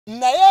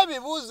naye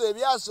ebibuuzo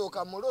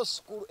ebyasooka mu law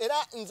school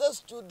era nze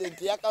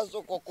student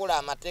yakasooka okukola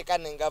amateeka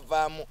ne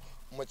ngavaamu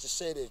mu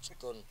kiseera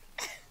ekitono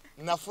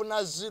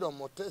nafuna 0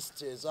 mu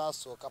test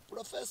ezasooka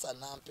professor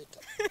nampeta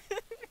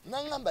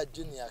nangamba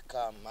junior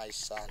come my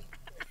son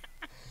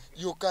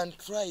you can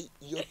try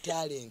your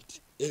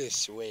talent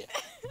elsewhere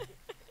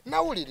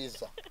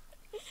nawuliriza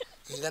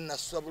nzira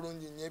nasula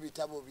bulungi nnyo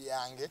ebitabo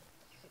byange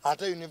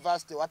ate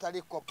university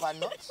watali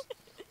copanos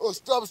o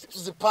stops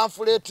zi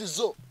pamphlet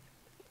zo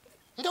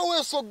nga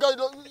weesogga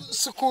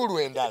sikulu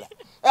endala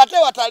ate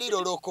watali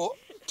loloko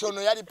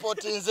tono ya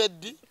report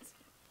nzeddi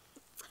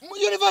mu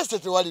university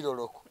tewali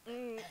loloko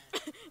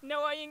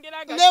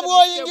ne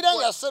bwoyingira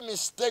nga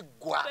semester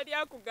gwa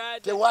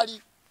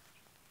tewali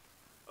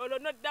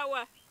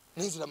olonoddawa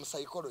ninzira mu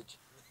psychology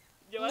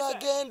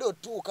nagenda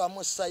otuuka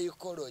mu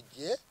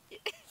psychology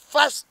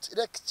first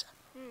lecture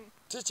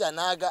teacher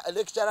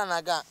lecturer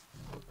naga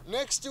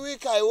next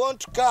week I want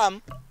to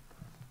come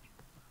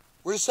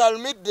we shall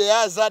meet the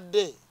other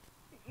day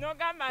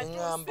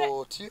ngamba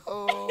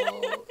otyo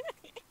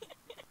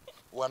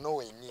wano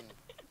wenyini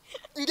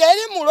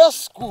ngeri mu law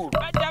school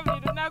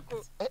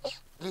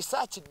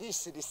research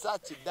this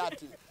research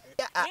that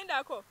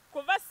nindako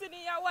kuva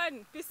senior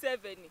 1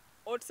 P7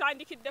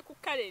 otandikidde ku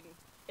kaleni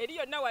eri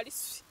yonna wali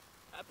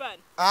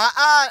apana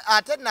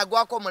ate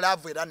nagwako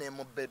mulavu era ne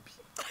mu baby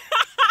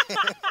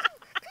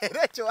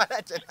era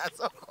kiwala kye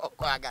nasooka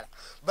okwagala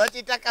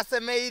bakita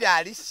semeira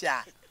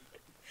alisha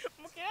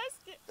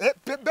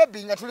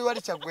baby nga tuli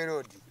wali Kyaggwe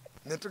Road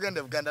ne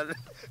tugenda Buganda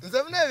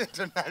nze muna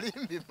ebintu nali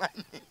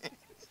mbimanyi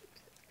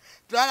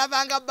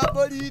twalabanga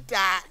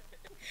babolita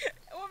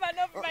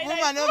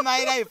woman of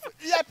my life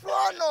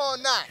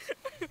yatwonoona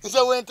nze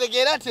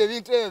wentegeera nti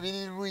ebintu ebyo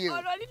biri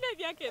lwiyo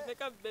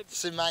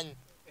simanyi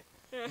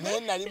naye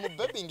nali mu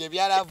baby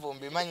ng'ebyalavu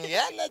mbimanyi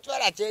era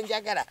nekiwala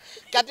kyenjagala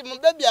kati mu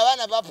baby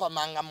abaana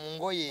bapamanga mu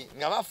ngoye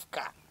nga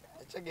bafuka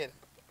ekigera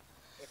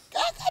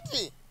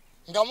kakati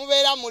nga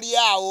mubeera muli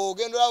awo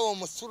ogenda olaba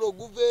omusulo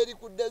guva eri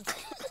ku desk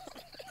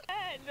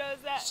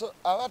so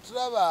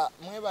abatulaba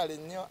mwebale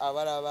nnyo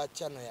abalaba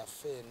channel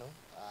yaffe eno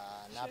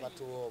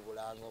n'abatuwa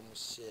obulanga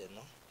omusi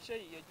eno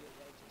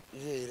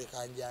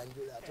leka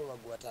njanjula ate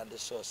bagwa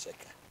tandise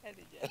oseka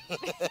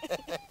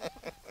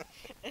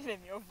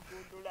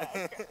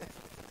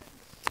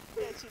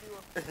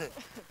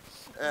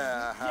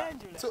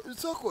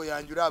sooka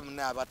oyanjula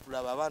muna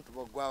abatulaba abantu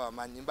bogwa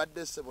bamanyi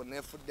mbadde ssebo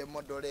nefudde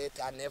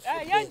modoleta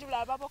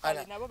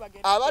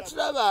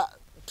abatulaba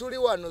tuli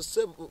wano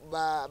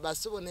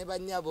basebo ne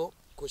banyabo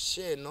ku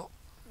sheeno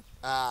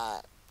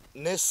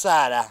ne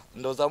Sarah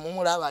ndoza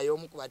mumulaba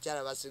y'omu ku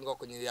bakyala basinga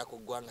okunyirira ku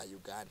ggwanga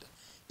Uganda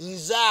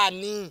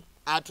nzaani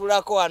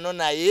atulako wano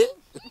naye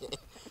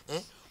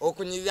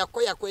okunyirira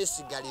ko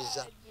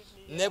yakwesigaliza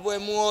ne bwe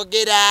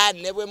muogera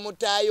ne bwe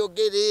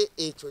mutayogere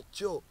ekyo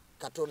kyo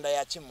Katonda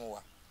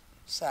yakimuwa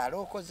Sarah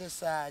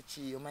okozesa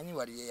ki omanyi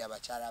waliyo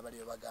y'abakyala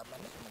abaliyo bagamba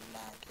ne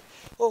munnange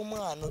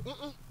omwana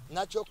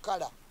nakyo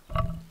kala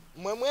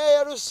mwe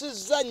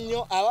mweyerusizza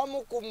nnyo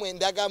abamu ku mmwe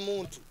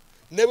endagamuntu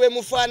ne bwe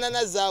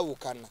mufaanana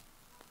zaawukana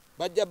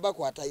bajja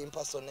bakwata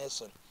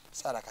impersonation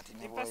Sarah kati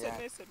ne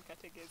boya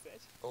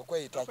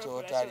okweyita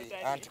kyotali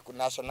anti ku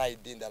national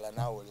ID ndala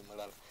nawe oli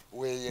mulala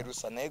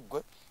weeyerusa naye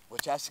gwe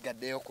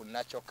okyasigaddeyo ku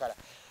nakyokala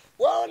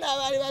waona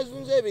abali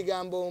bazunze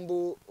ebigambo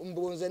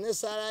mbunze ne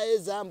Sarah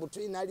Henza mbu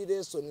tulina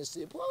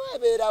relationship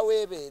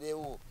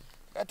weebeerewo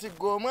kati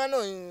gwe omwana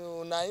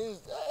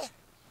onayinza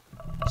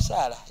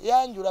Sarah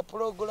yanjula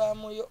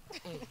programu yo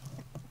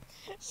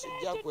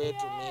sijja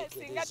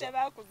kwetumiikiriza singa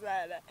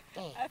tebakuzaala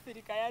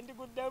Africa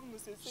yandigudde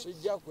musisi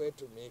sijja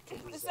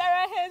kwetumiikiriza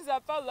Sarah Henza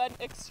Paul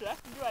extra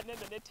ndi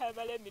wanene ne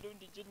Tamale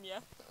Mirundi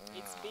Junior.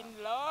 It's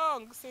been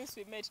long since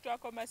we met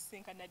twakoma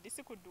sinkana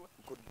disi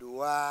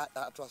kudduwa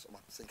twasoma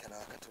sinkana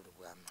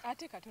wakatulubwama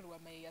ate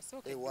katulubwama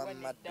yasooka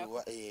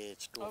ewamadduwa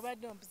kituufu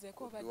obadde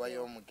ompuzeko obadde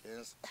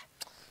y'omugenzi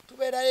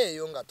tubeerayo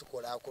eyo nga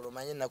tukola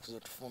akulumanye ennaku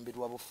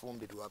zetufumbirwa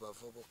bufumbirwa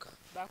abavubuka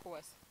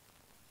bakuwasa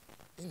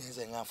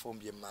inenze nga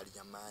nfumbye emmali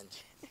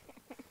yamangi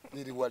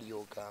liri wali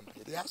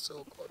ogambye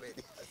lyasooka oba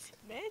eryase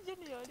naye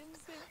Junior oli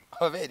musiru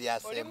oba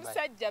eryasembayo oli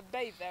musajja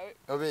by the way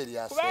oba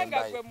eryasembayo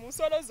kubanga gwe mu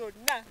nsolo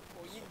zonna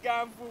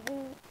oyiga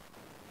nvubu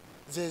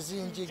ze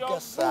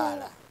zinjigga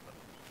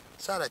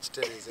Sarah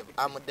kitereze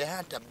am the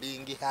hunter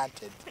being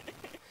hunted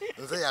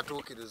nze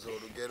yatuukiriza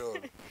olugero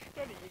olwo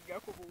toliyiga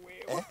ku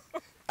buweewo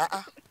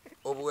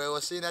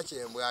obuweewo siina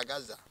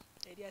kyembwagaza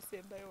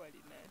eryasembayo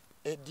walina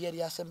eddiya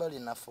lyasembayo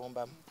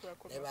linafumbamu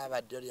ne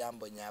baabadde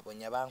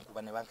lyambonyaabonya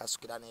bankuba ne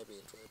bankasukira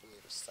n'ebintu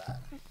ebweru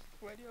Sarah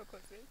wali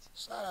okoze ki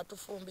Sarah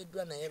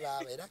tufumbiddwa naye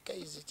baaba era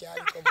keizi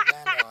kyaliko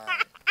muganda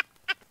wange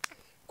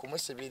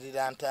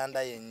kumusibirira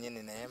ntanda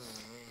yennyini naye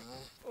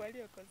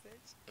wali okoze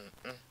ki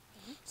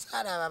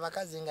Sarah abo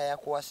abakazi nga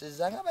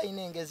yakuwasizza nga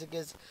balina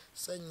engezigezi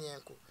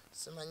sennyenku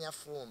simanya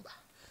fumba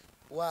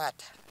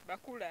waata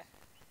bakula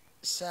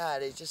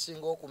Sarah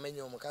ekisinga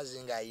okumenya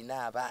omukazi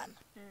ng'ayina abaana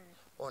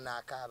ono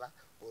akaaba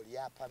oli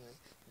apamye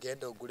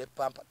genda ogule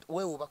pampa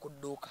weewuba ku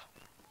dduuka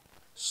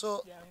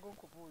so jangu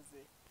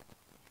nkubuuze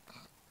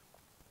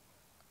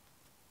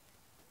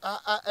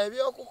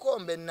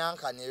ebyokukomba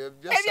enankani ebyo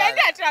byo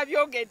ebyali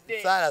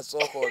atabyogedde Sarah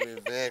sooka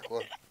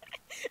obiveeko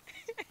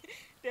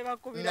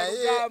tebakubira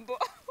lugambo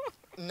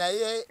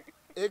naye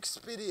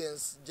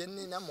experience gye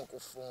nnina mu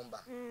kufumba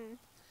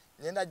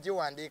ngenda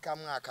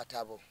giwandiikamu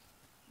akatabo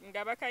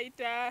nga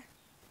bakayita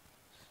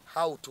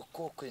how to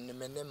cook in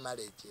many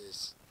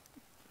marriages.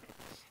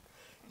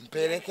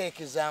 Mpereke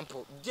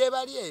example gye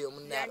bali eyo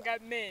younger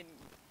men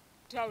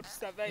how to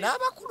survive.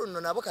 N'abakulu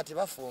nno nabo kati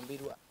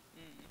bafumbirwa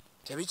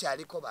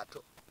tebikyaliko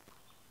bato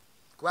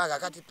kubanga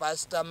kati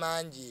Pastor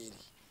Manjiri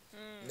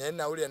naye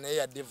nawulira naye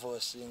ya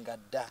divorcinga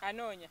dda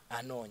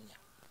anoonya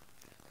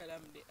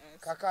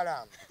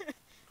kakalamu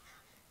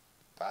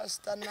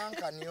Pastor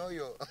Nankani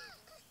oyo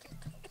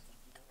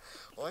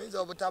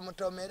oyinza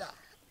obutamutomera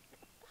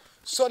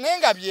so naye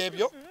nga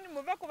byebyo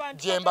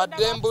gye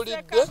mbadde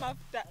mbulidde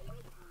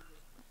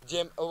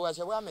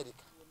obwakya bwa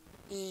America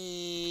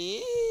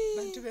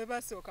bantu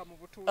bebasooka mu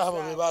butuuze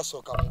abo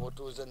bebasooka mu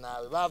butuuze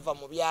naawe bava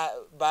mu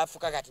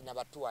bafuka kati na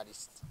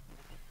batourist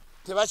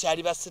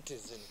tebakyali ba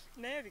citizen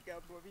naye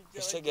bigambo bijja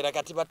kisegera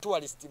kati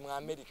batourist mu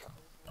America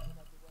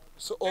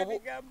so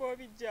bigambo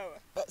bijjawa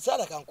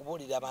Sarah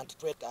kankubuulira abantu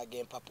twetaaga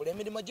empapula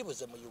emirimu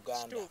gibuze mu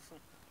Uganda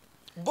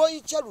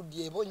boyi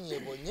kyaludye ebonye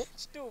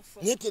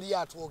naye teri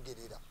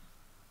atwogerera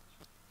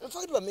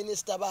nfaiti ba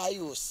minisita ba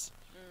youth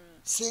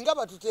singa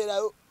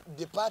batuteerayo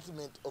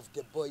department of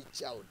the boy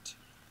child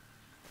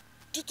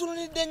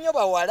tutunulidde nnyo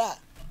bawala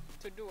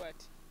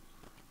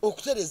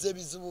okutereza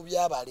ebizibu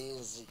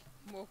by'abalenzi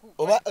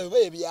oba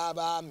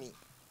eby'abaami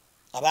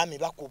abaami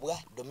bakubwa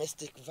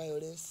domestic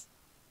violence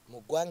mu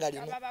ggwanga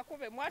lino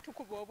abakube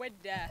mwatukuba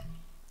obwedda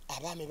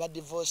abaami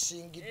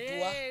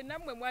badivorcingiddwa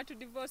nammwe mwatu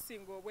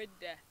divorcing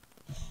obwedda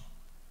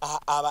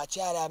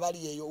abakyala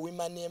abali eyo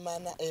women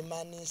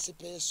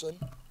emancipation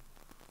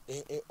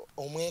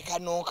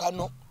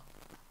omwekanonkano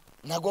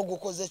nagwo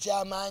gukoze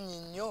kyamaanyi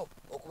nnyo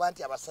okuba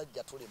nti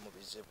abasajja tuli mu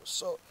bizibu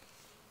so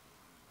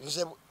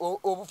nze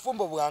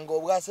obufumbo bwange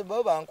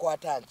obwasembayo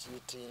bankwata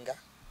nkiitinga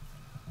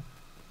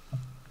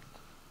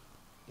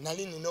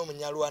nali nina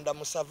omunyalwanda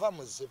musava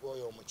muzibu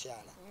oyo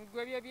omukyala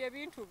gwe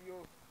byebintu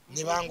byo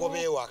ne bangoba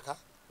ewaka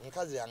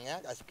omukazi yange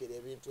agasikira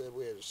ebintu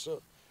ebweru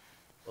so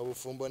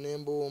obufumbo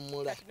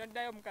nembuwummula kati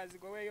noddayo omukazi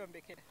gwe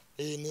weeyombekera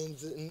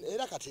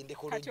era kati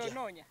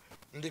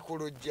ndi ku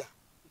lujja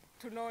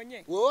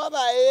tunoonye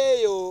wewaba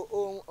eyo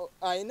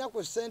alina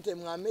ku ssente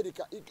mu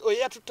America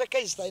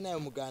oyatutekeisi talinayo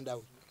muganda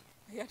we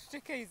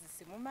yatutekeisi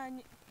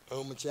simumanyi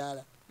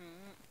omukyala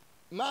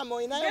maama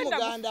olinayo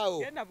muganda wo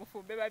genda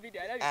mufumbe babiri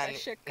alabika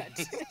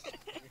shekkati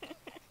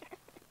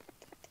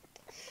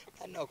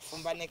ana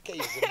okufumba ne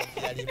keisi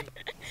mubyalimu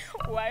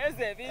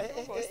wayoza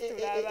ebintu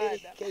kositula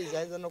abaana keisi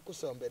ayinza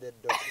n'okusombera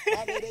eddobo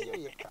abeereyo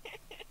yekka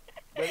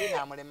bwe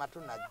binaamulema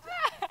tunajja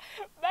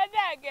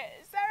banange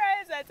Sarah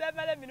Henza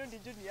Tamale Mirundi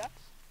Junior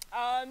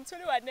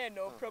tuli wano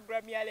eno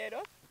program ya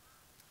leero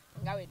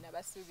nga we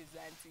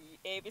nabasuubiza nti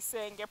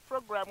ebisenge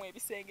programu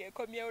ebisenge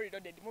ekomyewo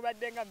reloaded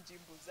mubadde nga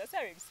mujimbuza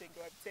sawa ebisenge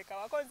wabiteeka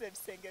wakonze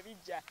ebisenge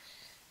bijja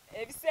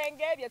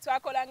ebisenge bye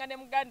twakolanga ne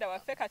muganda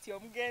waffe kati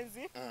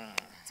omugenzi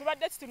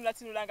tubadde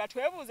tutunulatunula nga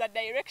twebuuza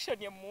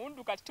direction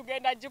emundu kati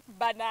tugenda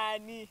gikuba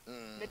naani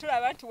ne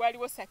tulaba nti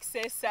waliwo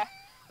successa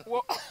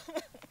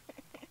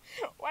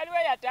waliwo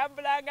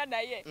yatambulanga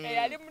naye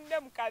eyali munne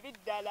mu kabi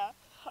ddala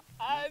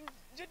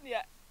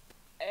Junior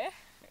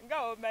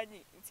nga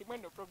omanyi nti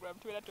mweno program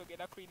tubeera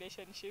togenda ku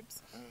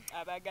relationships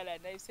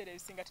abaagalana ebiseera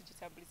ebisinga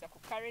tugitambuliza ku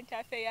current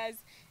affairs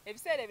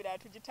ebiseera ebirala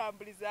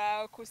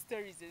tugitambuliza ku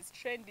stories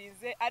trending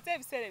ate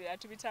ebiseera ebirala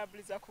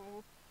tubitambuliza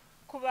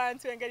ku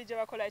bantu engeri gye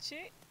bakola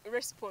ki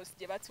response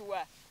gye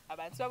batuwa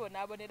abantu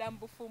babonaabonera mu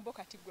bufumbo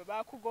kati gwe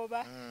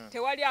bakugoba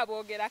tewali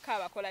aboogerako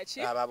abakola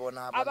ki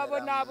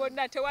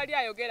ababonaabona tewali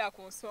ayogera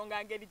ku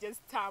nsonga ngeri gye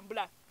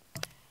zitambula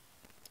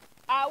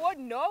awo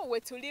nno we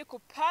tuli ku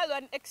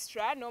Palwan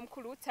Extra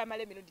n'omukulu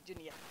Tamale Mirundi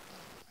Junior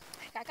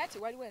kakati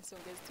waliwo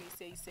ensonga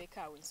ezituyiseeyiseeko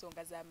awo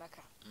ensonga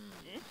z'amaka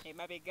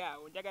emabega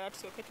awo njagala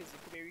tusooke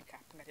tuzikube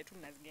recap nga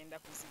tetunnazigenda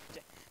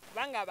kuzijja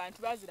kubanga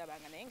abantu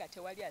bazirabanga naye nga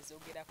tewali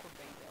azoogerako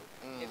bayidawo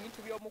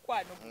ebintu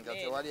by'omukwano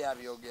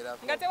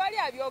nga tewali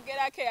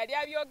abyogerako yali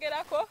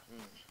abyogerako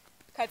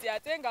kati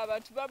ate nga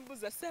abantu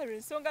bamubuuza Sarah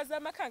ensonga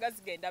z'amaka nga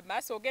zigenda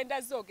maaso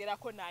ogenda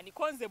zoogerako naani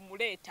konze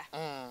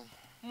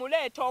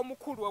muleeta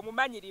omukulu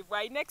omumanyirivu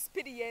alina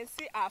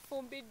experience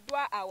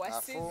afumbiddwa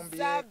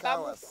awasizza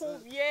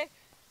bamukubye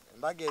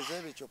mbageza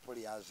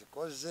ebikyopuli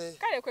azikoze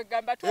kale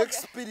kwegamba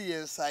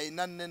experience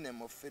ayina nnene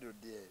mu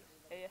field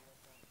eyo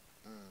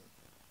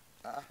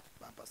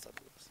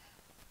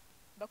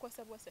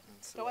bakwasa bwasa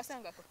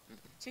towasangako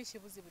kiki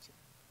buzibu ki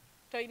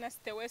toyina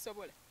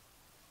teweesobola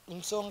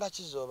nsonga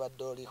ki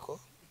z'obadde oliko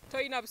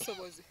toyina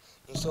busobozi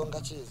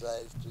nsonga ki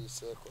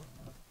ezituyiseeko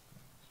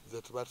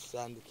ze tuba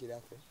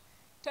tutandikirako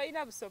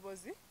toyina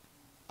busobozi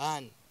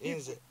ani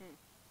nze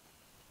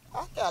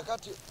ate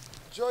akati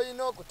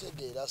ky'olina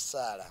okutegeera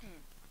Sarah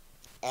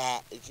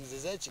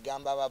ekizizo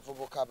ekigambo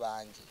abavubuka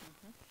bangi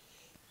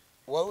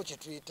waliwo kye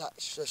tuyita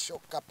social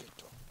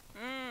capital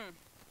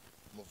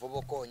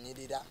muvubuka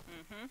onyirira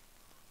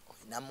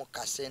namu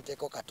kasente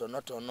ko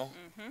katonotono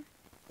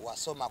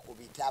wasoma ku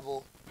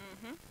bitabo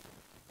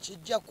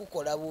kijja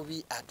kukola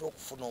bubi ate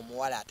okufuna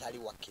omuwala atali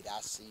wa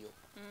kirasi yo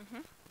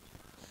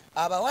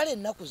abawala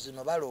ennaku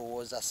zino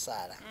balowooza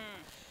Sarah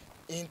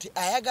nti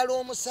ayagala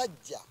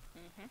omusajja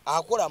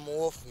akola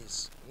mu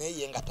office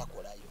naye nga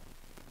takolayo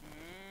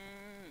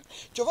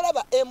kyova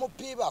laba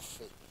MP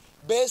baffe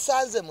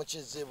beesanze mu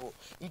kizibu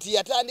nti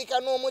yatandika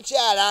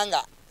n'omukyala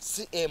nga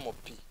si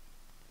MP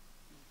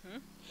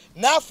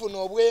n'afuna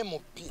obw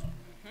MP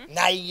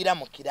n'ayigira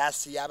mu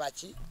kirasi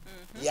y'abaki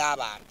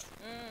y'abantu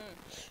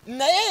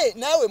naye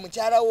naawe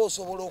mukyala wo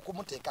osobola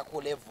okumuteeka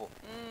ku level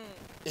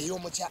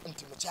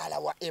nti mukyala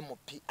wa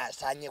MP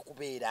asaanye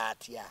kubeera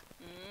atya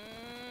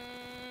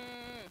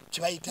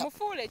kibayita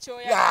mufuule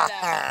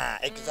kyoyagala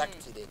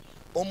exactly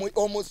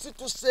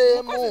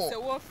omusituseemu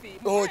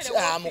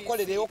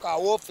amukolereyo ka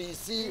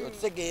woofiisi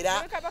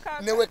otegeera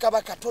newe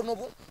kaba katono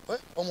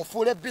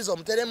omufuule bizi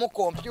omuteremu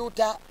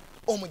kompyuta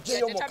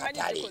omugyeyo mu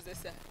katale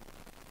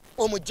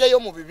omugyeyo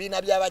mu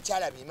bibiina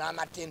by'abakyala bima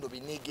amatendo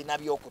binigi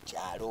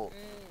nabyokukyalo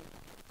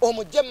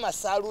omugye mu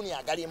masaaluuni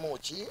agalimu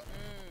ki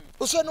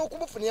osobola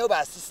n'okumufunayo ba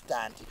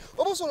assistant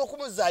oba osobola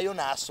okumuzaayo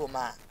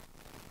n'asoma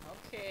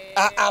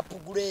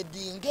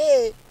upgrading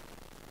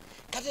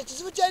kati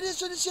ekizibu kya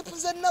relationship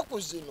z'ennaku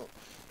zino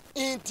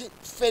nti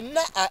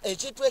ffenna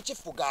ekintu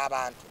ekifuga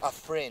abantu a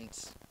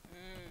friends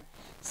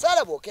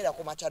Sarah bw'okeera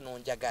ku makya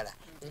n'onjagala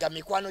nga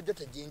mikwano gyo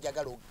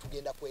teginjagala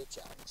tugenda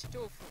kwekyalo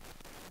kituufu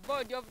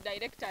board of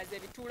directors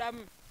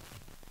ebituulamu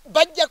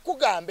bajja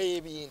kugamba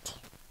ebintu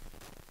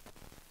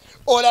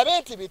olabe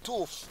nti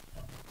bituufu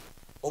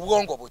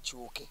obwongo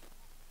bukyuke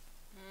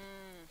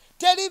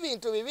teri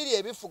bintu bibiri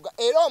ebifuga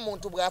era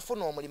omuntu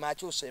bw'afuna omulimu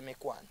akyusa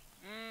emikwano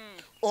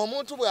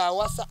omuntu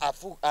bw'awasa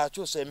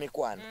akyusa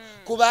emikwano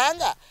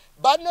kubanga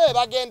banno we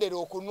bagendera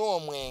okunywa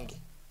omwenge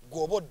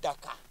gwoba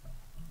oddaka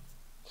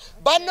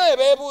banno we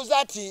beebuuza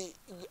ati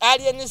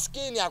alien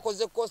skin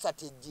akoze kosa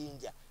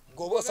tejjinja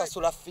gwoba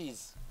osasula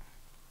fees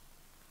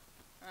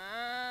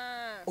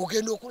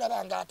ogenda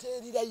okulaba nga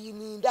ateerira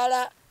yini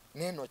ndala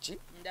neno ki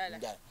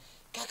ndala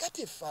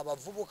kakati ffe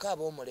abavubuka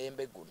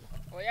ab'omulembe guno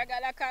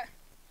oyagala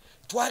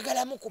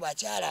twagalamu ku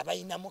bakyala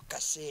abalinamu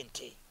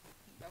kasente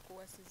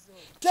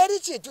teri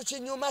kintu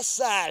kinyuma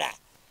Sarah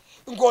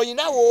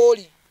ng'olina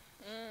wooli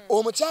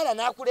omukyala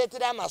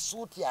n'akuleetera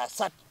amasuuti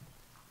 3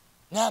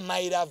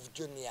 my love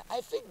Junior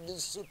I think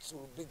these suits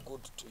will be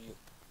good to you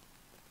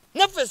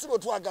naffe si bwe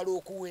twagala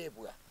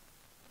okuweebwa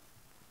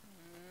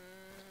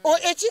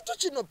ekintu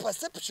kino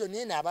perception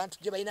eno abantu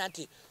gye balina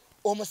nti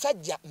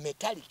omusajja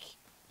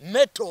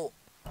metal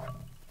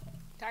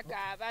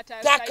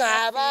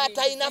takaaba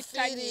talina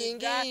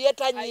feeling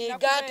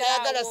yetanyiiga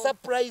tayagala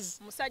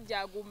surprise musajja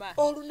aguma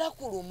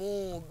olunaku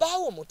lumu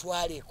baawo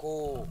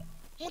mutwaleko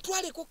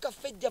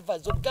kaffe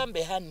javazi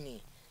ogambe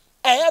honey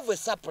I have a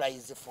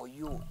surprise for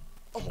you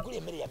omugula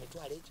emmere ya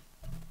mitwalo egyo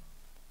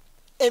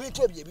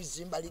ebintu ebyo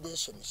ebizimba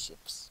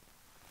relationships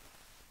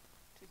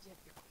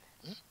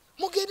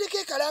mugendeko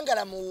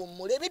ekalangala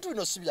mule ebintu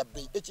bino si bya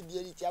bbeeyi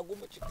ekidyeri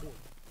kyagumu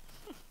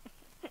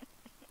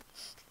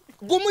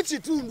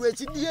kitundu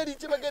ekidyeri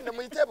kyebagenda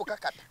muyiteebo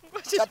kakata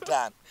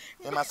kyataano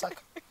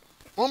emasaka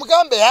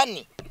mumugambe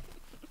hani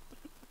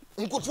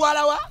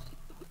nkutwala wa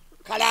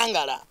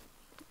kalangala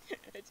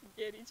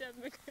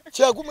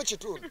kyagumu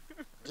kitundu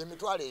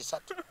gyemitwalo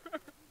 3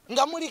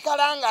 nga muli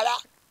kalangala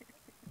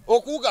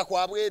okuwuga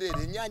kwa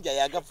bwerere ennyanja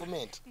ya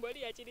gavumenti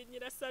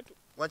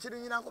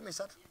wakirinyira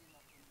 3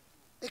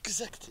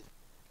 exactly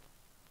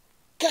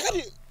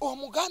kakati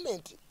omugambe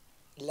nti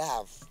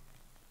love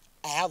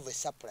I have a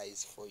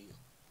surprise for you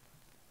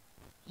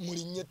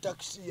mulinye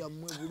taxi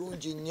yammwe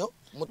bulungi nnyo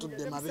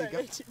mutudde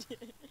mabega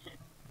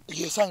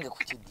yesange ku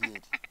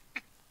kidyeri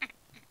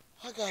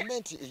agambe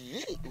nti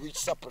which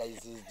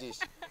surprise is this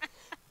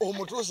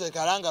omutuuse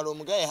kalangala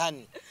omugaye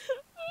hani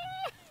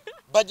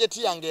budget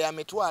yange ya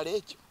mitwalo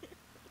ekyo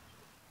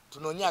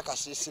tunonya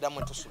akasiisira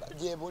mwe tusula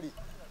gyebuli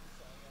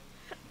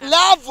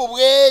love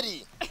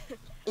bweri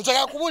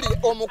ntaka kubulira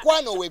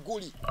omukwano we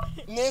guli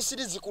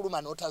n'ensiri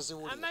zikuluma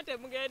n'otaziwulira amate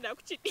mugenda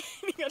ku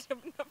kidyeri nga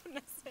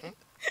temunafuna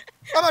sente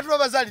abantu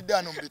babazalidde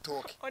wano mu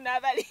bitooke ono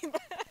abalimba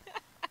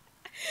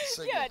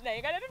naye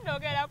nga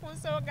tetunogera ku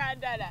nsonga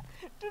ndala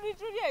tuli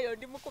eyo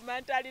ndi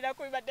mukumantalira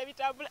ku bibadde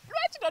bitambula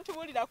lwaki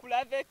totuwulira ku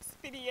love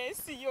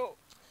experience yo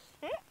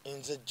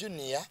nze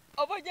Junior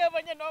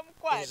obonyebonye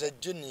n'omukwano nze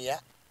Junior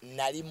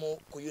nali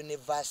ku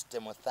university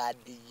mu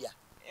 3rd year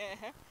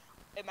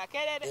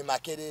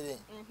Makerere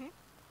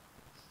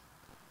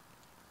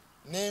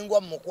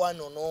nengwa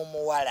mukwano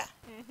n'omuwala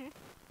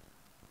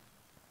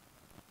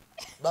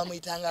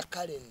bamuyitanga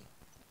Karen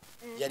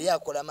yali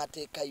akola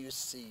mateeka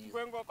UCU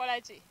gwe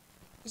ng'okola ki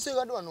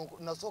nsigadde wano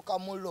nasooka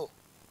mulo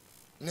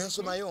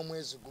nensomayo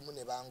omwezi gumu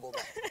ne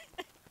bangoba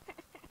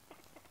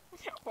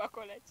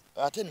wakola ki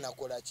ate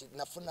nakola ki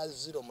nafuna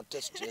 0 mu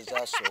test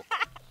ezasooka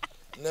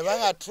ne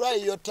banga try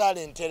your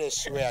talent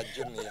elsewhere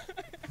Junior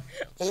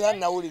era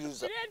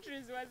nawuliriza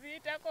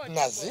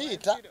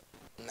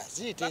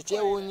naziyita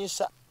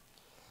ekyewuunyisa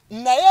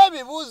naye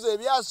ebibuuzo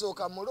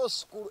ebyasooka mu law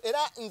school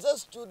era nze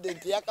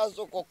student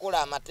yakasooka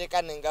okukola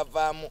amateeka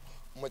nengavaamu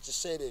mu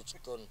kiseera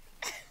ekitono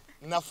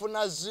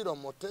nafuna 0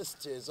 mu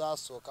test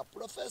ezasooka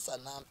professor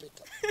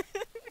nampeta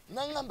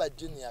nangamba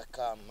junior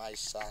come my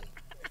son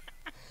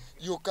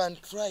you can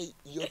try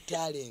your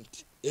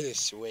talent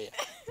elsewhere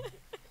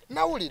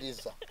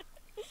nawuliriza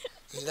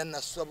era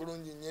nasula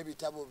bulungi nnyo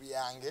ebitabo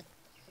byange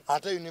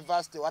ate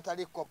university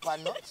watali copper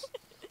notes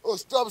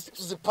stop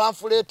zi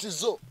pamphlet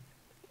zo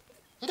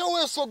nga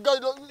weesogga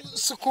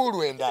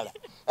sikuulu endala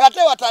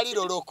ate watali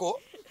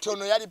loloko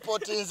tono ya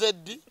ripoti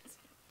nzeddi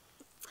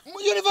mu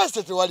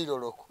university tewali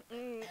loloko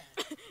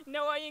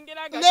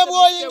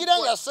nebwoyingira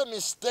nga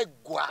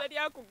semistegwa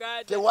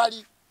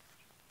tewali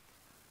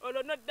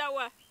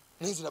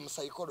ninzira mu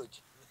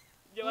psychology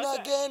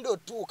nagenda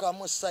otuuka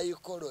mu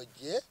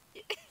psychology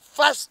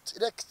first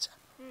lecture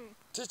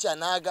teacher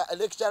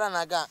lecturer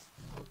naga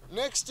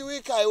next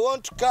week I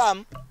won't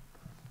come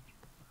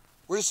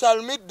we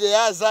shall meet the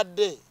other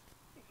day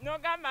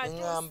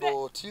ngamba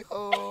oti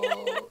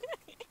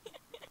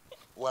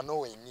wano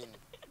wenyini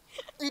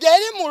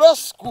ndali mu law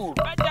school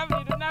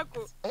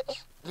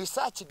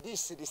research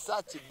this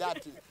research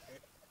that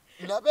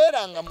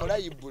nabeeranga mu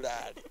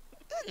library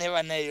ne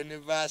bana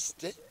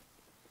university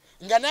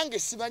nga nange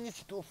simanyi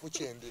kituufu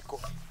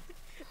kyendiko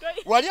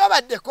wali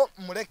obaddeko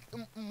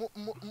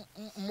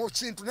mu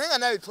kintu naye nga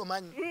nawe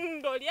tomanyi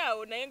ndoli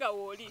awo naye nga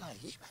wooli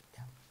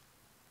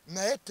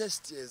naye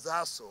test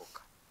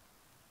ezasooka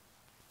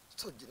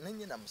so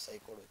nenyina mu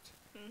psychology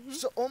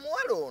so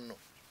omuwala ono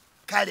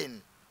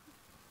Karen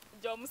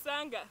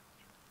gy'omusanga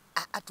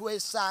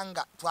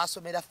atwesanga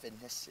twasomera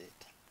ffenna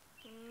esseeta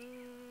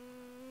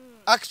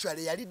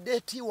actually yali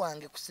date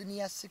wange ku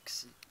senior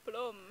 6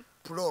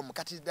 prom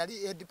kati dali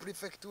head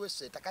prefect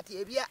wesseeta kati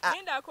ebya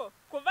nindako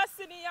kuva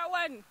senior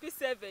 1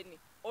 P7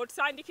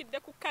 otandikidde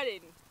ku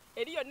Karen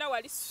eri yonna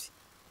wali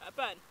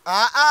apana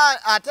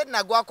ate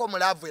nagwako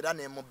mulavu era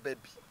ne mu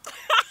baby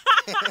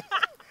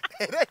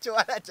era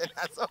kiwala kye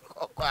nasooka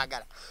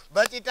okwagala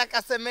bakiyita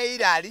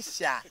Kasemeira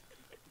Alisha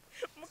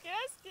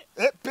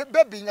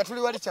baby nga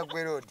tuli wali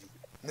Kyaggwe Road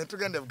ne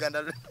tugende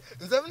Buganda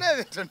nze muna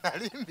ebintu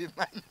nali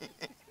mbimanyi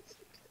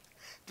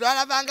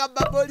twalabanga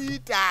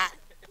Babolita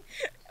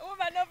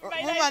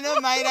woman of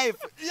my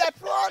life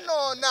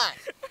yatwonoona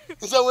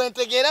nze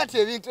wentegeera nti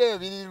ebintu ebyo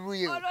biri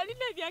lwiyo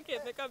olwalina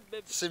ebyakenzeka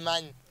baby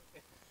simanyi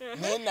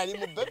naye nali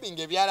mu baby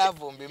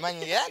ng'ebyalavu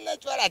mbimanyi era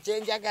netwala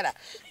kyenjagala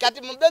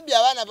kati mu baby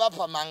abaana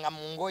bapamanga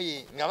mu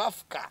ngoye nga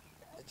bafuka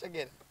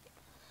ekigera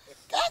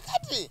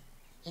kakati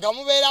nga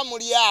mubeera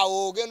muli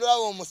awo ogenda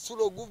olaba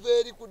omusulo guva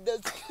eri ku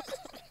desk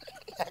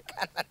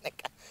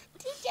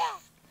teacher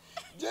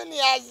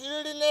juniors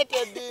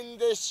urinated in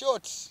the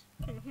short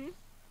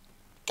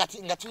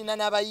kati nga tulina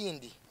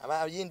n'abayindi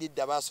abayindi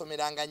dda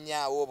basomeranga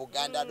nnyo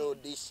Buganda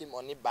Road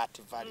Simon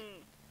Bat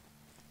Valley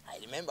I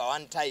remember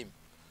one time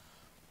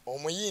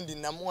omuyindi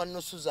namuwa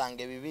nusu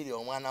zange 2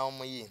 omwana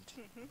w'omuyindi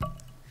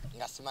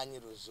nga simanyi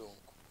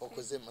luzungu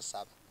okoze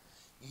musaba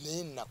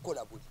naye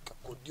nakola buli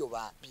kakodyo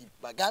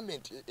bagambe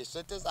nti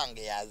esente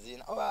zange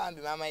yazina oba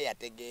bambi mama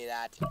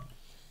yategeera ati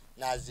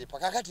nazipa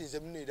kakati nze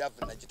muno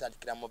iravu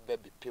nagitandikira mu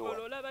baby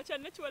pure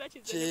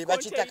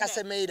bakita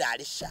Kasemeira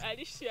Alisha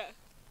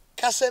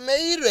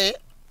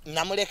Kasemeire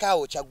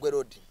namulekaawo Kyaggwe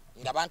Road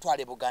nga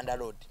bantwale Buganda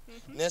Road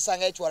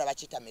nensanga ekiwala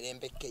bakita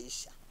Mirembe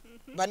Keisha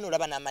bano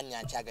olaba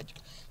n'amannya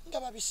nkyagajika nga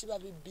babisiba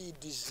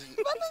bibidizi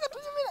bananga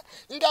tunyumira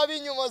nga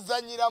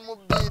binyumozanyira mu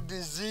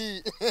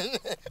bidizi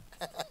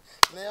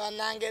ne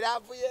banange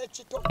laavu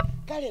y'ekito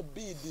kale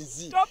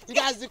bidizi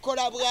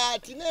ngazikola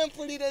bwati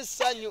n'empulira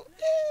essanyu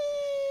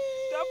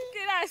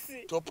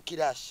top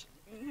class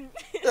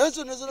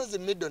ezo nezo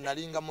zimido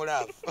nalinga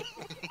mulaavu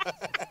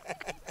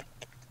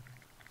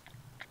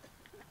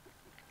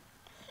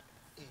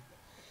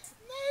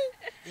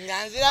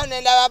nganzira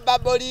nenda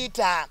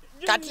Babolita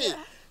kati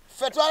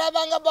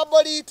fetwalabanga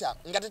Babolita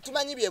nga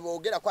tetumanyi bye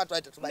boogera kwa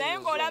twali tumanyi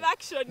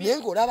naye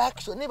ng'olaba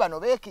action bano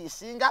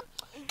beekiisinga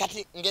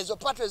kati ngezo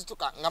patro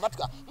ezituka nga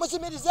batuka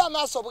musimirize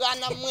amaaso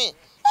bwana mmwe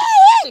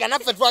nga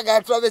naffe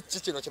twagala tulabe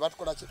kino kye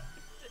batukola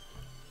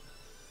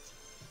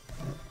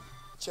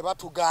kye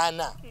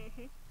batugaana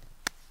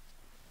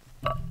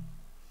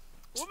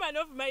woman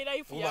of my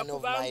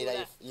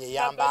life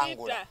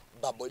yeyambangula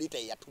Babolita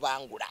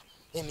yatubangula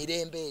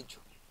emirembe egyo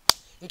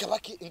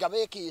nga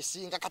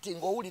beekiisinga kati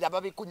ng'owulira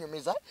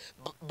babikunyumiza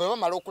bwe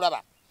bamala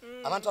okulaba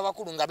abantu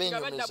abakulu nga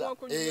beenyumiza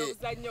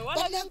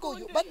bannange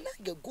oyo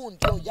bannange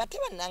gundi oyo ate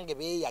bannange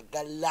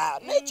beeyagala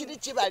n'ekiri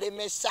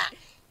kibalemesa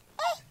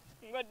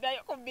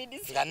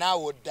nga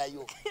naawe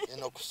oddayo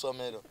eno ku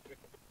ssomero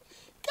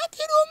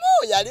kati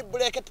lumu yali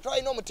buleketi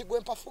twalina omuti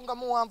gw'empafu nga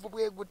muwanvu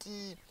bwe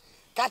guti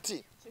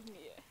kati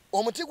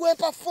omuti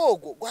gw'empafu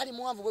ogwo gwali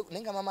muwanvu bwe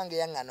naye nga mama nge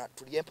yaŋŋana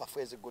tulye empafu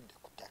ezigudde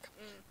ku ttaka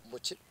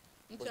mbuki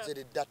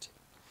mbuziriddate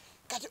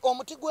kati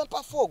omuti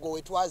gw'empafu ogwo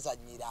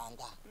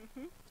wetwazanyiranga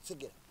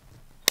sigera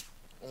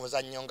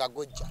omuzannyo nga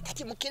gujja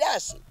kati mu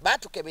kiraasi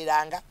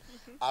baatukeberanga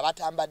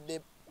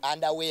abatambadde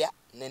underwear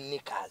ne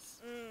knickers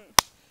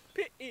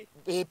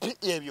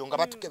ebyo nga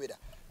batukebera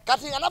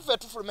kati nga naffe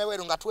tufulume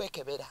weeru nga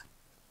twekebera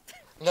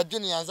nga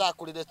Junior nze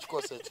akulira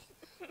ekikoso ekyo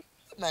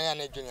naye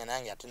ne Junior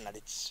nange ate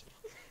nali kisiru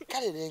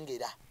kale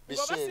lengera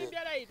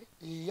biseere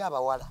iya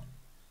abawala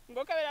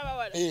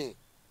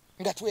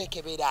nga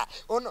twekebera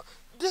ono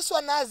this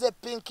one has a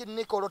pink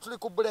nickel tuli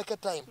ku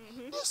break time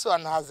this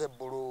one has a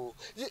blue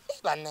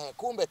bane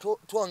kumbe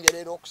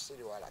tuongerera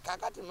okusiriwala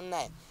kakati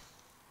munaye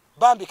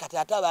bambi kati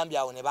ate bambi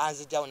awo ne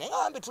banzijawo naye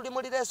bambi tuli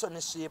mu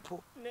relationship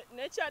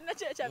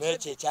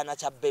nekyana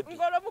kya baby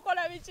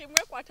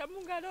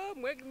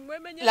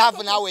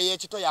love nawe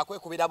yekito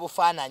yakwekubira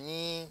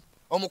bufaananyi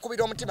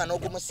omukubira omutima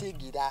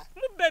n'ogumusiigira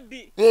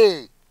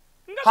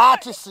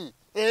hatisi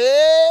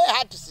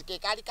hatisi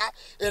kekalika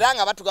era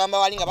nga batugamba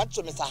wali nga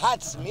batusomesa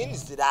hearts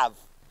means love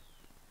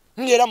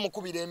ngera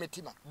mukubira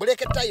emitima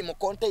break time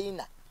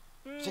container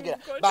sigera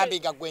bambi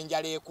nga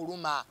gwenjala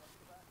ekuluma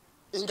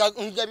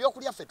nga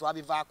byokulya ffe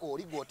twabivaako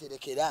oli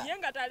gwoterekera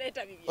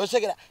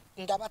osegera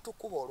nga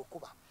batukuba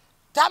olukuba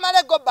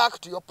Tamale, go back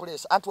to your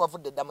place. Antu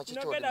wavudde dda mu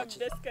kikyoli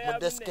mu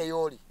desk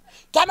yoli.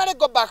 Tamale,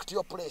 go back to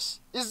your place.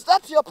 Is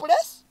that your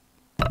place?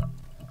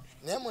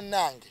 Ne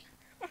munange.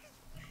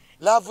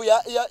 Love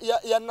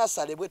ya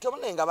nasale bwe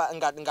tomune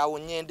nga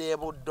unyende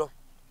ebuddo.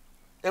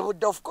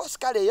 Ebuddo of course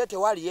kale yote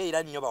wali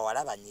yeira nnyo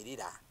bawala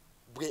banyirira.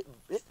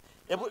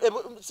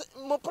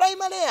 Mu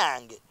primary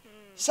yange.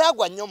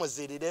 Sagwa nnyo mu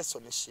zi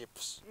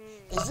relationships.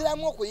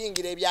 Eziramu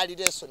okuyingira ebya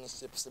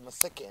relationships mu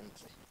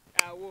secondary.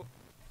 Awo.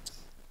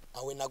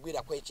 Awe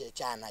nagwira kweche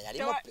ekyana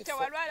yali mu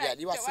pifo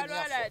yali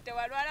wasiniafo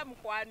tewalwala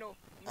mukwano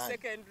mu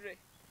secondary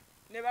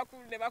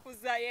ne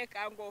bakuzayo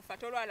ekango ofa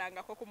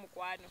tolwalangako ku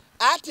mukwano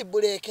ati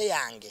buleke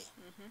yange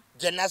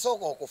gye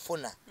nasooka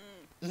okufuna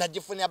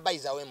nagifunira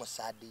bayiza we mu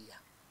Sadia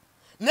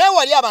naye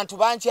wali abantu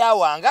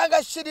bankyawanga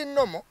nga kiri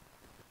nnomo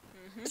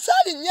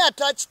saali nnyo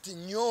attached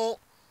nnyo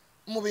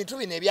mu bintu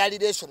bino ebya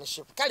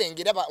relationship kale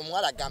ngira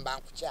omuwala agamba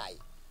nkukyayi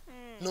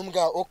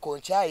n'omuga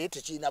okonkyayi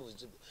tekirina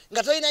buzibu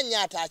nga tolina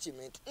nnyo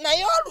attachment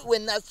naye we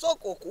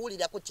nasooka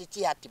okuwulira ku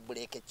kiki ati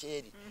buleke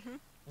kyeri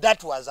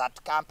that was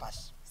at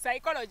campus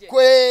psychology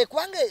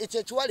kubanga ekyo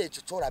ekiwala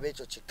ekyo kyolaba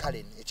ekyo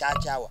kikaleni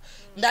ekyakyawa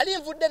nali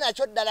nvudde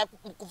nakyo ddala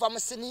kuva mu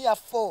senior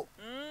 4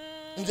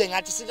 nze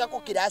nga tisigako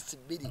kirasi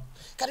 2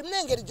 kati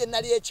munengeri gye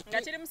nali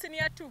nga kiri mu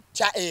senior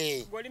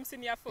 2 ng'oli mu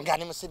senior 4 nga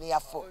ni mu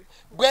senior 4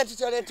 bwe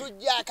tutyo ne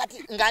tujja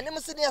kati nga ni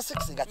mu senior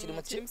 6 nga kiri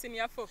mu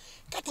senior 4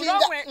 kati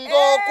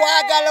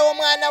ng'okwagala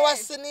omwana wa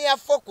senior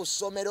 4 ku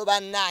ssomero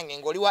bannange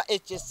ng'oli wa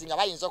HS nga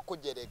bayinza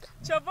okujerega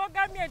kyova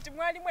ogambye nti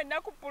mwalimu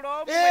ennaku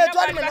pulomu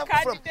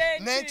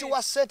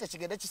n'ekiwa ssente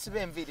kigende kisiba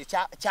enviiri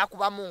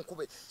kyakubamu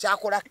nkube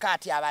kyakola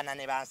kaati abaana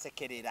ne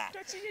bansekerera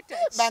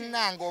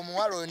bannange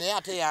omuwala oyo naye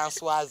ate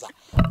yanswaza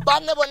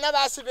banne bonna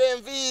basiba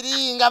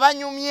enviiri nga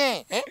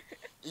banyumye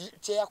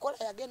kyeyakola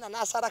yagenda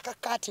n'asala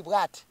kakaati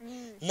bw'ati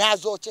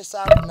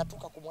n'azokyesa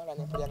natuuka ku mwala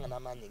nempulya nga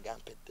n'amaanyi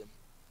gampeddemu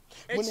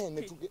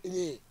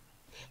munene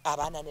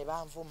abaana ne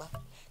banvuma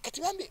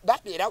kati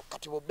bambi era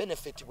kati bu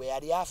benefit bwe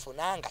yali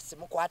afuna nga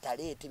simukwata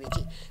leeti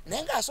biki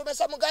naye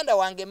ng'asomesa muganda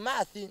wange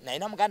maathi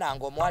nalina muganda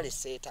wange omuwala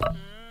eseeta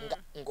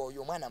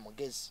ng'oyo omwana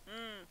mugezi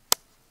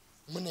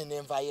munene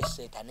envaayo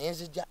eseeta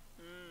nenzija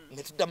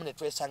ne tuddamu ne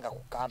twesanga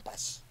ku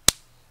campus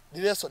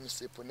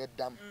relationship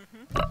neddamu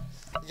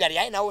yali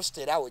alina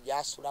hostel awo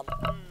gy'asulamu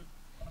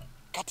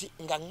kati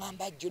nga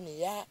ngamba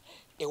Junior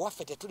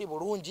ewaffe tetuli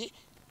bulungi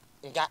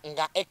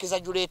nga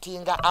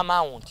exaggeratinga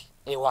amount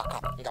ewaka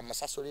nga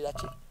musasulira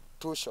ki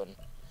tuition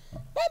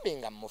bambi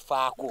nga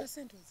mufaako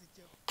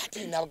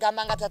ati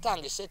nagamba nga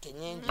tatange sente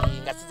nyingi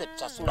nga size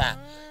tusasula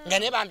nga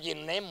ne bambi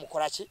naye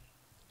mukola ki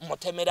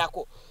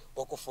mutemerako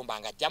okufumba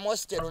nga jja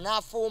hostel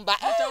n'afumba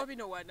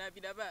bino wana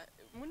biraba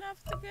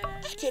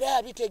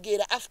munafutegeera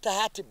bitegeera after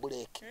heart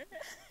break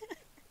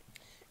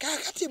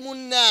kakati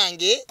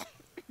munnange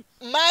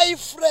my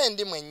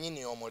friend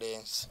mwennyini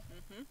omulenzi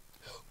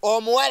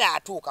omuwala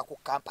atuuka ku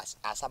campus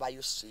asaba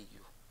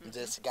UCU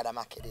nze nsigala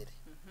Makerere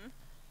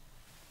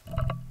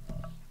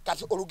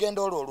kati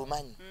olugendo olwo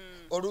olumanyi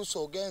oluusi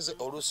ogenze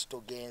oluusi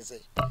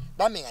togenze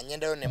bambi nga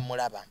nyendayo ne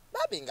mulaba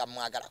bambi nga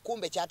mwagala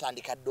kumbe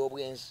kyatandika dde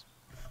obwenzi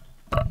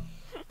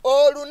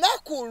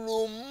olunaku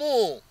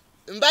lumu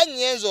mba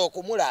nyenza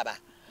okumulaba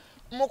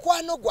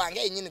mukwano gwange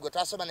yennyini gwe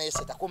twasoma naye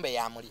seta kumbe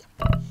yamulya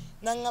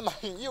nangamba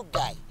you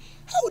guy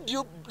how do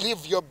you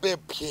leave your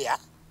babe here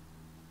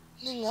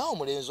ninga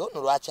omulenzi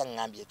ono lwaki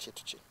aŋŋambye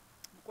ekintu kino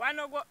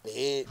mukwano gwo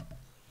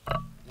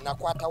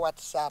nakwata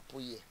WhatsApp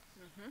ye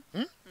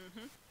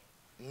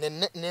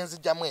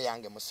nenzijjamu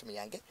eyange mu simu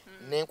yange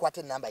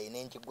nenkwata enamba ye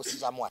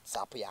nenjigusizamu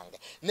WhatsApp yange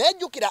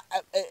nejjukira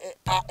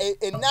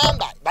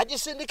enamba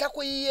bagisindika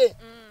ku yiye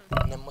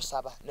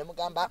nemusaba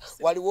nemugamba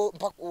waliwo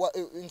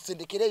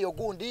nsindikire eyo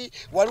gundi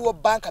waliwo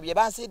banka bye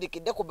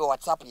bansindikidde kube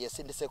WhatsApp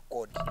yesindise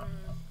kode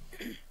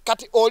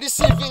kati oli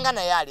sivinga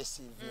naye ali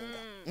sivinga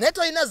naye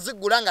tolina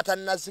ziggula nga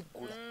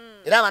tannaziggula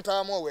era abantu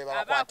abamu we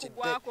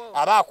babakwatidde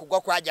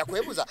abaakugwa kwajja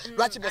kwebuza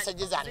lwaki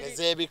mesaje zange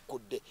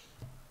zeebikkudde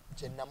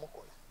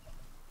kyennamukola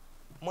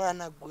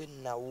mwana gwe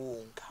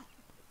nawunga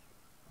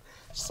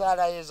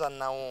Sarah Henza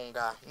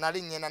nawunga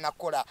nali nyena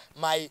nakola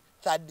my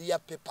third year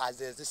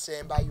papers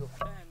ezisembayo.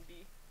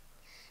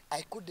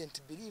 I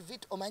couldn't believe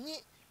it.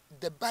 Omanyi,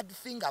 the bad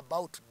thing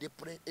about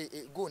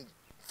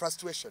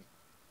frustration,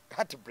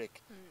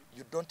 heartbreak,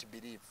 you don't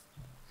believe.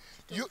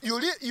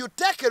 You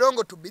take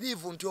long to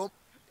believe until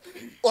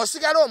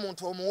osigala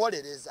omuntu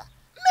omuwolereza.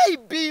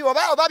 Maybe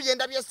oba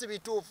byenda byesi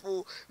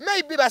bituufu.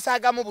 Maybe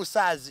basaga mu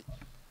busaazi.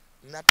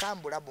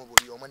 Natambula mu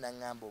buli omu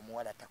nangamba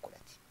omuwala takola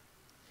ki.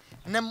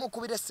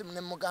 Nemukubira simu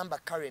nemugamba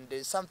Karen, there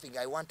is something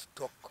I want to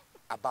talk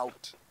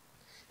about.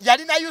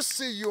 Yalina you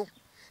see you.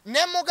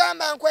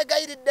 Nemugamba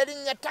nkwegayiridde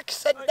linnya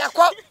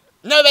takiseddako.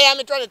 Nebe ya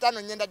mitwale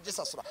 5 nyenda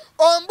gisasula.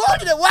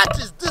 Ombulire, what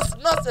is this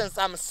nonsense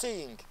I'm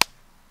seeing?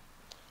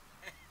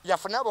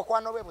 Yafuna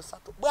bokwano bwe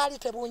busatu. Bwali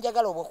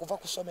tebunjagala obwokuva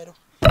ku somero.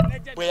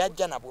 Bwe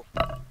yajja nabwo.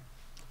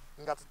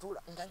 Nga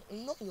tutula nga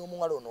nnonyo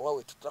omuwala ono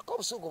wawe tutulako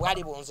obusugu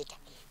bwali bunzita.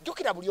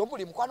 Jukira buli omu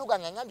buli mukwano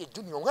gwange ngambye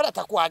Junior omwala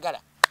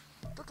takwagala.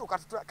 Tutuuka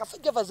tutula kafe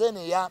Java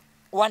zene ya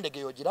wandege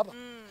yogiraba.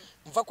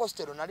 Nva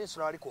Costello nali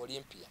nsula wali ku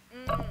Olympia.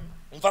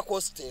 Nva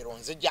Costello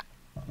nzija.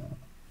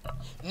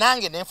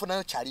 Nange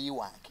nenfunayo kyali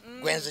wange.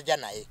 Gwenzija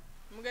naye.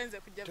 Mugenze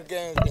kujja.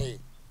 Tugenze.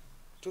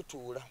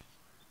 Tutuula.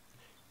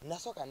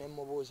 Nasoka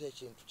nemubuuza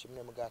ekintu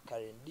kimwe muga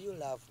Karen, do you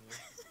love me?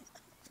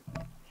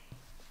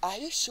 Are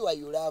you sure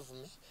you love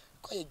me?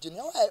 Because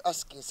Junior, why are you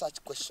asking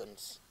such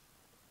questions?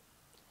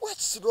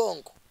 What's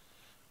wrong?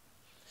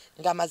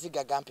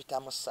 Ngamaziga gampita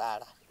mu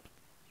Sarah.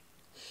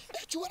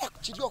 Ekiwala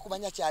kiri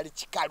okumanya kyali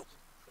kikalu.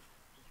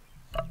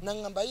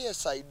 Nangamba,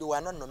 yes I do.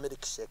 I don't know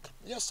milkshake.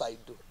 Yes I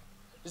do.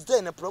 Is there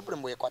any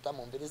problem with kwata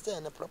mumbiri? Is there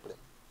any problem?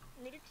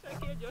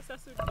 Milkshake ye josa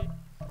sudde.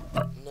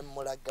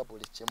 Nemulaga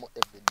buli kimu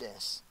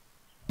evidence.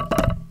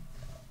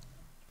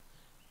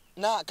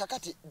 Now,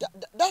 Kakati,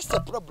 that's the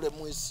problem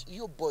with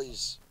you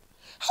boys.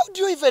 How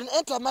do you even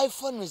enter my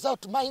phone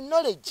without my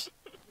knowledge?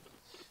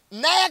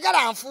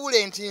 Nayagala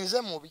nfuule nti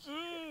nze mubi.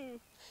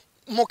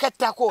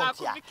 Mukettako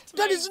ntya.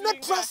 There is no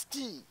trust.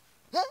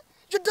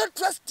 You don't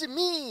trust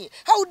me.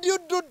 How do you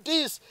do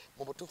this?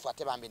 Mubutufu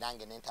ate bambi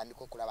nange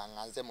nentandika okulaba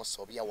nga nze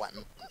musobya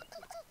wano.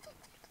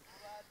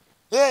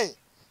 Hey,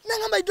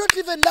 nangamba, I don't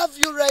even love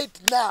you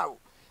right now.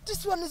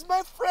 This one is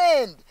my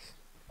friend.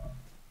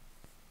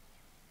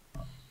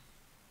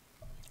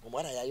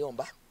 Omwana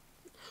yayomba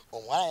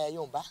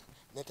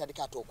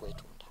netandika ate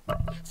okwetunda.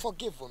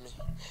 Forgive me.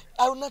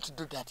 I will not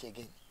do that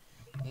again.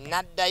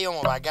 Naddayo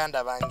mu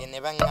baganda bange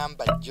ne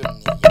bangamba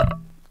Junior,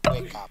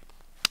 wake up.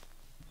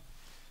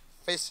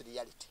 Face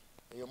reality.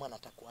 Eyo mwana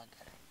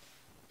takwagala.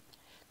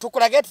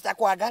 Tukulaga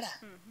takwagala.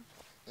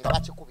 Nga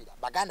bakikubira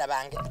baganda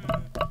bange.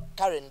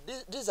 Karen,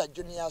 this is a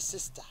Junior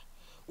sister.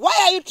 Why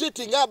are you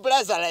treating her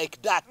brother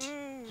like that?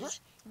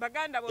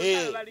 Baganda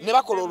bali. Ne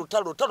bakola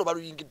olutalo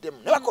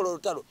baluyingiddemu. Ne bakola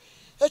olutalo.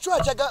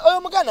 Ekywachaga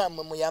oyo mugana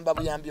muyamba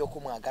buyambi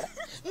okumwagala.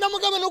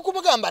 Namugamba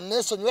n'okumugamba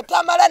nesonywe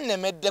Tamale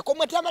nemedde ko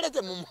mwe Tamale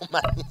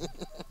temumumanyi.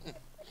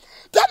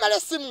 Tamale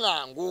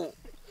simwangu.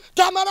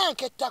 Tamale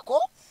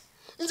nkettako.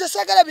 Nze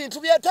sagala bintu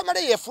bya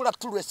Tamale yefuula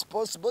too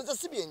responsible. Nze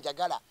sibye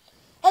njagala.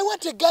 I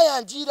want a guy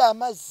anjira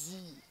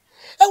amazzi.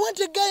 I want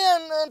a guy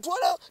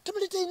antwala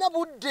Tamale ina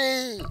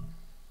budde.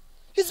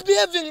 He's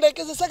behaving like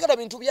a sagala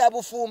bintu bya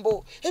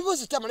bufumbo.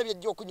 Ebibuzi Tamale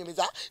byajja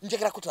okunyumiza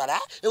njagala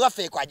kutwala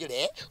ewaffe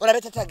kwajule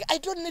olabeta tag. I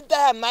don't need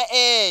that my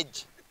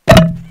age.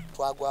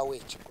 Twagwa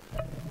wechiko.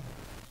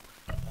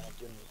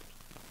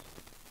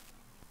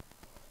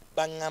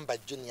 Bangamba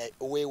Junior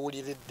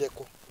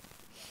owewuliriddeko.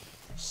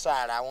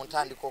 Sarah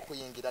ontandika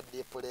okuyingira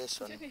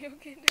depression.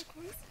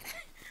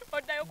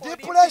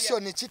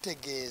 Depression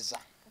kitegeeza.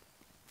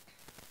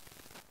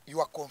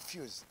 You are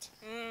confused.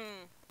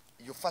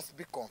 You first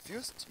be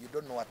confused. You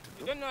don't know what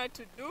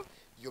to do.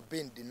 You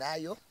be in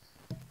denial.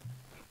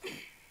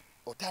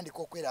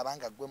 Otandika okweraba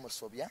nga gwe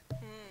musobya.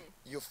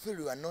 You feel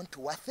you are not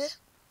worthy.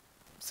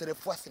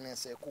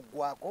 Self-worthiness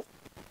ekugwako.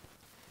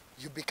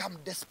 You become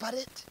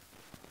desperate.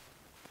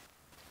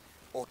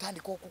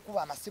 Otandika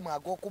okukuba amasimu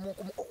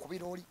ag'okumukumu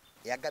okubira oli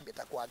eyagambye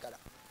takwagala.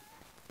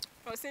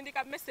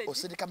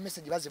 Osindika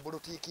message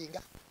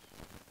bazibulutiikinga.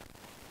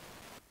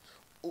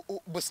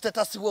 Bu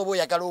status bwobo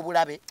oyagala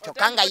obulabe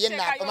kyokka nga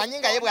yenna omanyi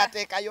nga ye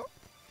bw'ateekayo.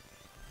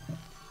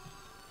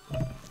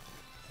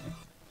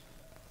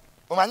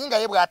 Omanyi nga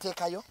ye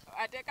bw'ateekayo.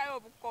 Ateekayo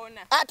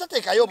obukoona.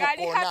 Atateekayo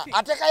obukoona.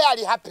 Ateekayo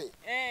ali happy.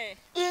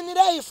 In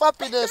life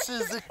happiness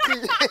is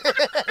key.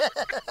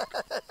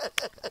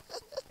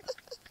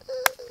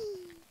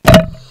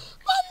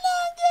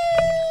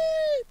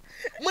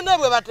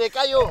 Munabwe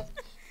bateekayo.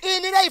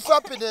 In life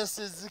happiness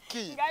is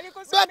key.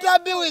 Better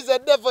be with the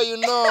devil you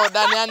know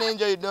than an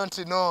angel you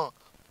don't know.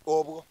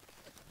 Obwo.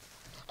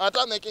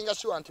 Ata making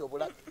sure nti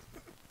obulabe.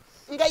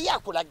 Nga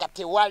yakulaga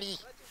tewali.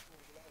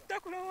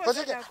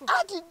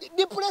 Ati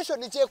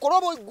depression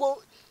kyekolobo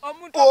gwo.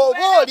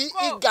 Oboli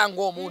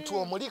igango omuntu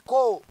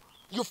omuliko.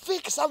 You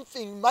think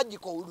something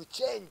magical will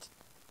change.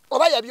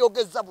 Oba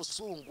yabyogeza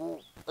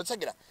busungu.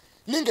 Otegera.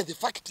 Ninga the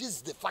fact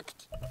is the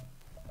fact.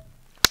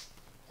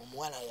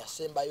 Omwana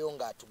yasembayo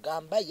nga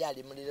atugamba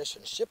yali mu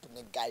relationship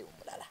ne guy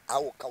omulala.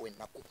 Awo kawe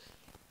nako.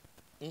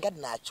 Nga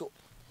nacho.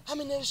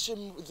 I'm in a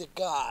relationship with the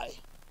guy.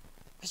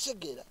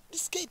 Ashegera.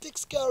 This guy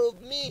takes care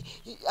of me.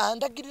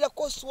 And agirira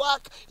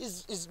coursework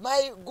is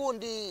my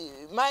gundi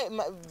my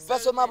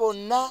basoma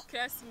bonna.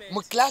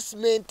 Mu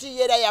classmate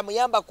yera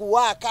yamuyamba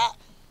kuwaka.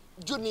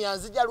 Junior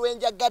nzija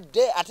lwenja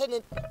gadde ate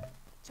ne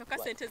choka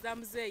sente za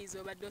mzee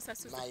izo badde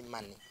osasuza. My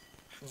money.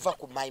 Va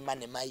ku my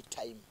money my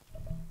time.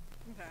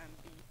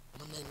 Ngambi.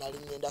 Mune nali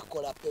ngenda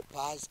kola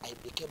papers. I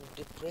became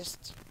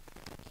depressed.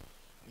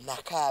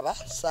 Nakaba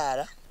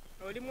Sarah.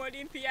 Oli mu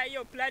Olympia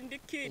yo planned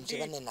kid.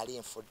 Njibane nali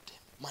enfudde.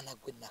 Mwana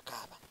gwe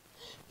nakaba.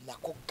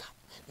 Nakogga.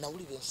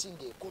 Nawulira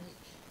ensinga ekumi.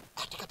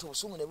 Ate kati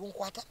obusungu ne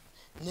bunkwata.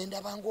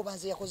 Nenda bangu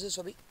banze yakoze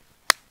sobi.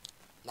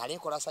 Nali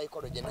nkola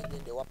psychology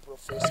nende wa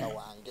professor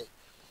wange.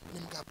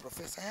 Nimga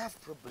professor I have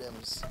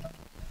problems.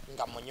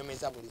 Nga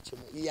munyumiza buli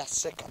kimu.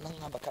 Yaseka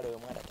nangamba kale we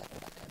mwana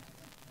takola kana.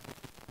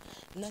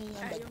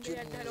 Nangamba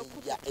juni.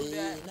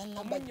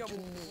 Nangamba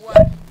juni.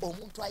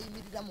 Omuntu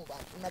ayimirira mu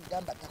bantu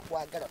nagamba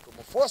takwagala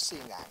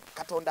tumuforcinga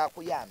Katonda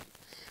akuyambi.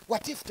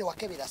 What if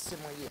tewakebera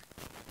simu ye?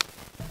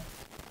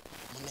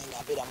 Munenga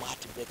abera mu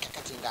heartbreak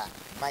kati nga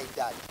my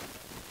dad.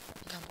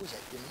 Ngambuza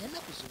juni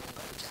nakuzunga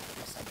kukyalo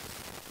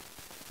musanyufu.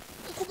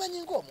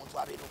 Nkumanyi ng'omuntu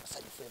abeera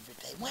omusanyufu every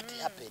time. What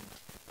happened?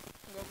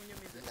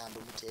 Ngando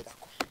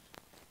muteerako.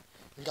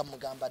 Nga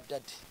mugamba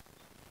daddy.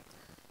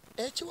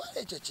 Ekiwala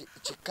ekyo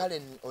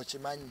kikale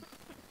okimanyi.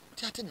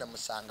 Ate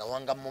namusanga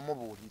wanga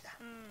mumubuulira.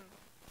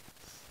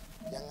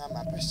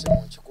 Yangamba mpese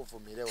mu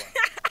kikuvumire wa.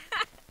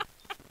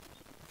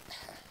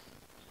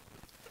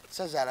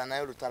 Sazala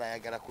nayo lutala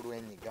yagala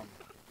kulwenyigamu.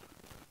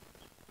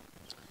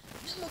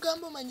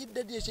 Namugamba omanyi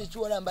daddy ekyo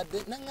ekiwala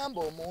mbadde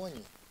nangamba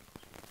omuwonye.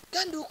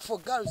 Can't look for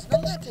girls.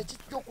 Nangate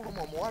ekijja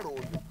okuluma omuwala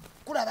oyo.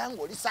 Kulaba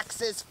ng'oli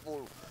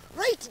successful.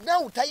 Right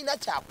now talina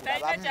kyakulabamu.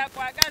 Talina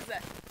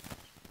kyakwagaza.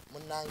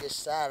 Munnange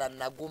Sarah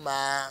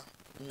naguma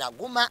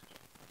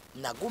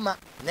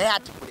naye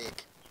ati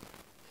kuleke.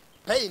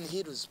 Pain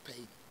heals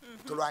pain.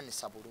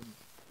 Tulwanisa bulumi.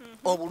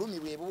 Obulumi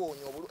bwe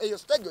buwoonya obulumi. Eyo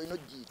stage olina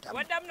ogiyitamu.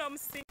 Waddamu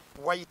n'omusinga.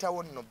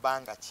 Wayitawo nno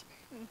bbanga ki?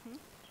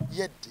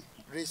 Yeddi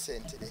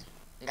recently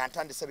nga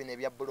ntandise bino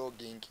ebya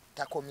blogging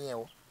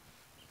takomyewo.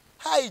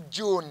 Hi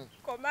June.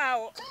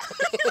 Komaawo.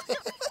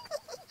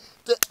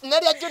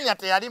 Nerya June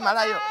teyali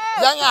malayo.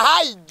 Yanga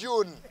hi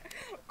June.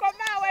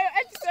 Komaawo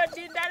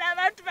episode ndala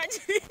abantu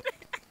bagirina.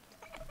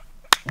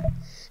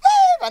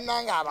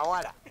 Bannanga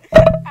abawala.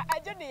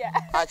 Junior.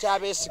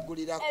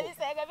 Akyabeesigulirako.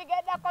 Ebisenge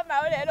bigenda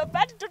komaawo leero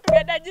but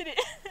tutugenda giri.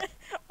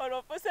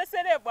 Olwopuse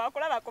serebwa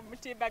akulaba ku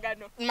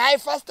mutimbagano. My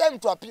first time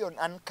to appear on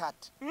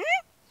Uncut.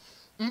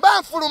 Mba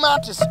nfuluma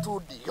ati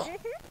studio.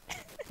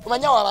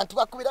 Umanyawo abantu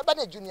bakubira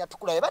bane Junior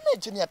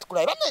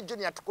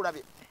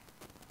tukulabe.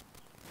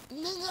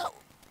 Nanga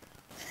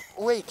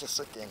wait a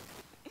second.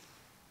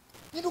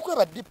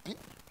 Nirukulaba DP.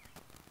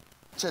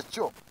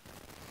 Checho.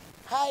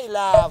 Hi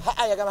love.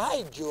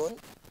 Hi June.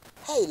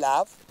 Hi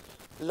love.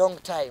 Long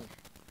time.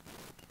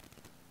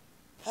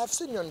 I've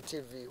seen you on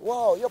TV.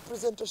 Wow, your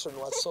presentation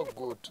was so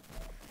good.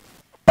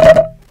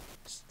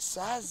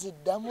 Sazi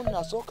damu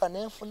nasoka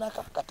nenfuna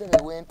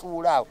kakatebe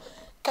wentuulaawo.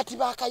 Kati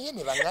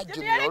bakayene banga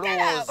Junior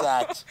olowooza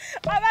ati.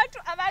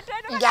 Abantu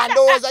nga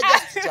ndowooza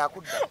just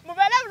kyakudda.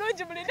 Mubeera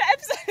bulungi mulinda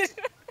episode.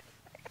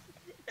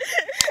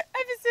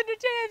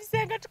 Episode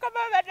ebisenge tukoma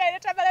batayira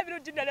Tamale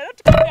Mirundi leero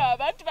tukomya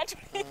abantu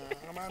batulinde.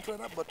 Abantu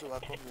era bo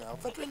tubakomya.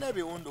 Fe tulina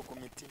ebiwundu ku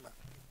mitima.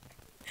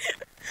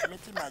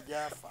 Mitima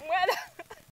gyafa. Mwera.